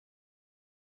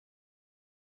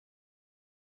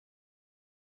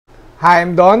Hi,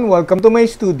 I'm Don. Welcome to my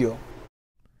studio.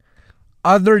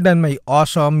 Other than my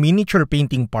awesome miniature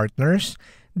painting partners,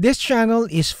 this channel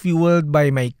is fueled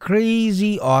by my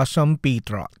crazy awesome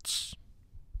patrons.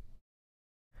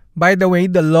 By the way,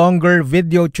 the longer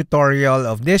video tutorial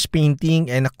of this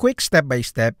painting and a quick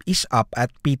step-by-step is up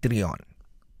at Patreon.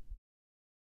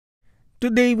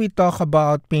 Today we talk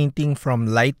about painting from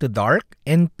light to dark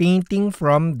and painting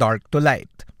from dark to light.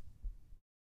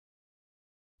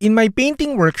 In my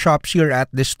painting workshops here at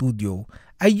the studio,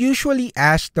 I usually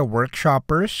ask the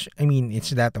workshoppers, it's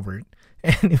that a word?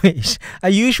 Anyways, I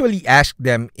usually ask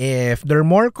them if they're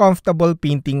more comfortable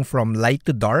painting from light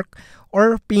to dark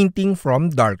or painting from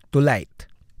dark to light.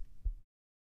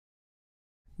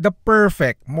 The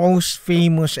perfect, most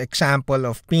famous example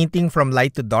of painting from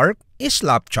light to dark is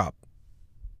slap chop.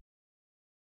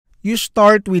 You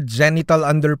start with zenithal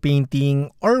underpainting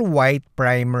or white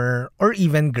primer or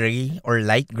even gray or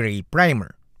light gray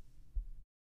primer.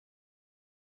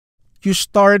 You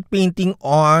start painting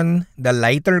on the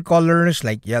lighter colors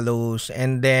like yellows,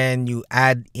 and then you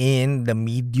add in the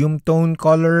medium tone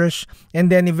colors,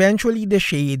 and then eventually the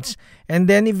shades, and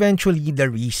then eventually the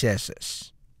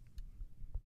recesses.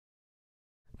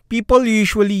 People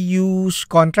usually use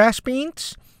contrast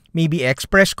paints, maybe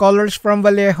express colors from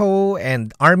Vallejo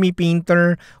and Army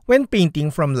Painter when painting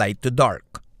from light to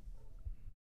dark.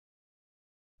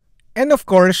 And of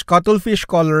course, cuttlefish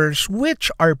colors, which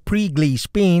are pre-glaze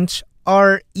paints,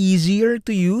 are easier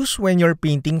to use when you're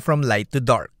painting from light to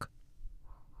dark.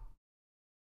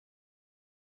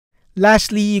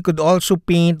 Lastly, you could also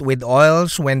paint with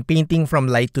oils when painting from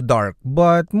light to dark,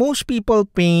 but most people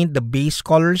paint the base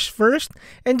colors first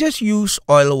and just use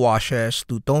oil washes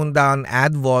to tone down,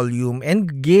 add volume,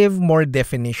 and give more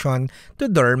definition to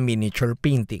their miniature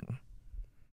painting.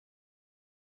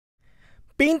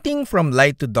 Painting from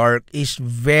light to dark is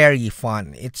very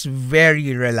fun. It's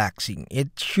very relaxing. I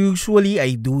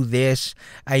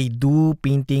do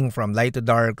painting from light to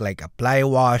dark, like apply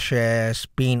washes,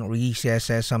 paint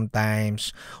recesses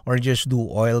sometimes, or just do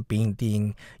oil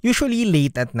painting, usually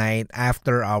late at night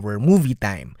after our movie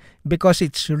time, because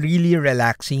it's really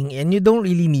relaxing and you don't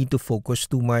really need to focus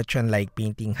too much on like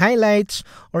painting highlights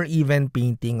or even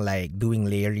painting like doing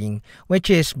layering, which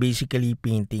is basically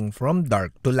painting from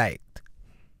dark to light.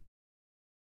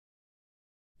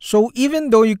 So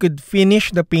even though you could finish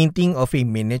the painting of a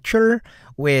miniature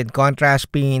with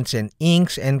contrast paints and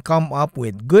inks and come up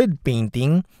with good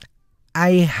painting,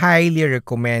 I highly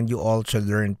recommend you also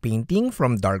learn painting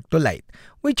from dark to light,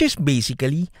 which is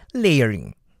basically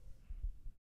layering.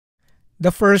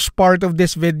 The first part of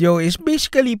this video is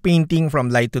basically painting from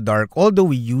light to dark,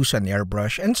 although we use an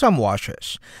airbrush and some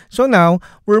washes. So now,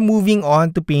 we're moving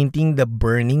on to painting the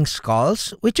burning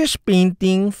skulls, which is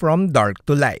painting from dark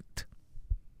to light.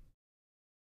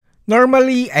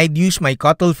 Normally, I'd use my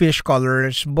cuttlefish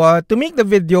colors, but to make the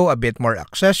video a bit more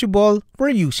accessible,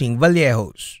 we're using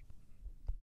Vallejos.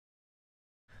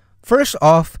 First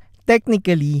off,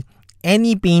 technically,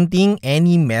 any painting,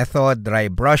 any method, dry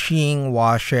brushing,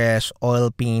 washes, oil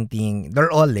painting,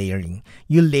 they're all layering.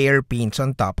 You layer paints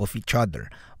on top of each other.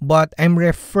 But I'm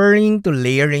referring to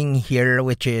layering here,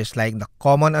 which is like the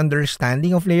common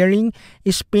understanding of layering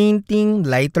is painting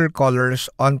lighter colors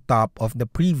on top of the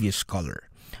previous color.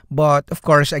 But of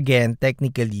course, again,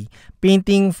 technically,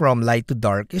 painting from light to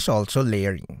dark is also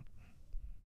layering.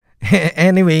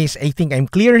 Anyways, I think I'm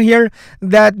clear here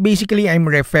that basically I'm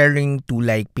referring to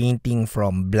like painting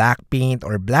from black paint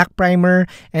or black primer,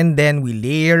 and then we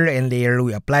layer and layer,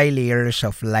 we apply layers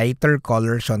of lighter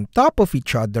colors on top of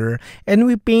each other, and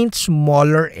we paint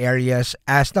smaller areas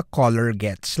as the color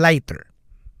gets lighter.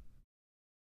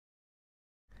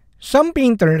 Some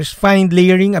painters find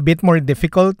layering a bit more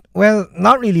difficult. Well,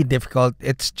 not really difficult.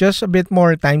 It's just a bit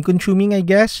more time-consuming, I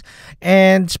guess.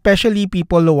 And especially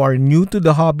people who are new to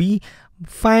the hobby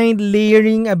find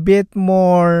layering a bit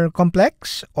more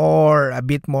complex or a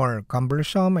bit more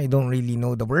cumbersome. I don't really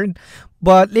know the word.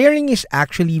 But layering is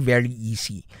actually very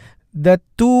easy. The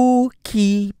two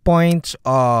key points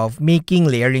of making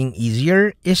layering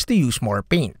easier is to use more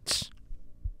paints.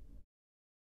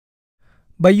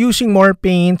 By using more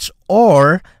paints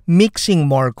or mixing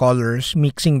more colors,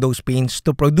 mixing those paints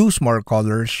to produce more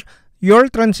colors, your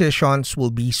transitions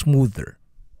will be smoother.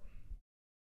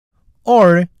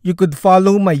 Or you could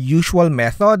follow my usual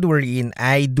method wherein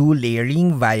I do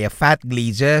layering via fat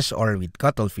glazes or with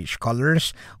cuttlefish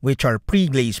colors, which are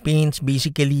pre-glaze paints.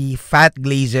 Basically, fat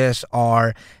glazes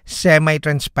are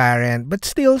semi-transparent but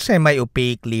still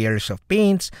semi-opaque layers of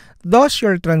paints, thus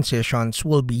your transitions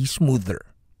will be smoother.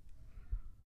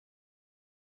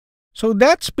 So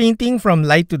that's painting from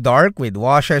light to dark with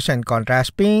washes and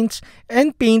contrast paints,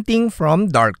 and painting from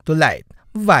dark to light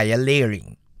via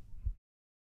layering.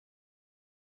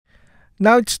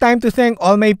 Now it's time to thank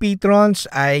all my patrons.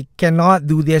 I cannot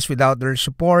do this without their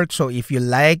support. So if you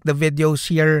like the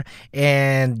videos here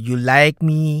and you like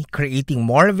me creating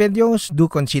more videos, do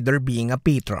consider being a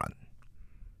patron.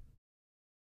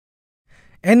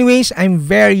 Anyways, I'm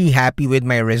very happy with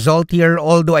my result here,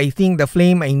 although I think the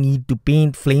flame I need to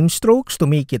paint flame strokes to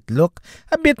make it look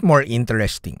a bit more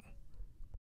interesting.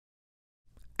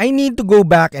 I need to go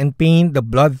back and paint the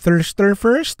bloodthirster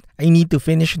first. I need to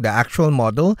finish the actual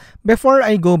model before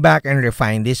I go back and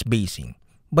refine this basing.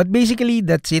 But basically,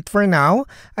 that's it for now.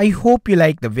 I hope you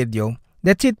liked the video.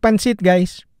 That's it, Pansit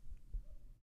guys!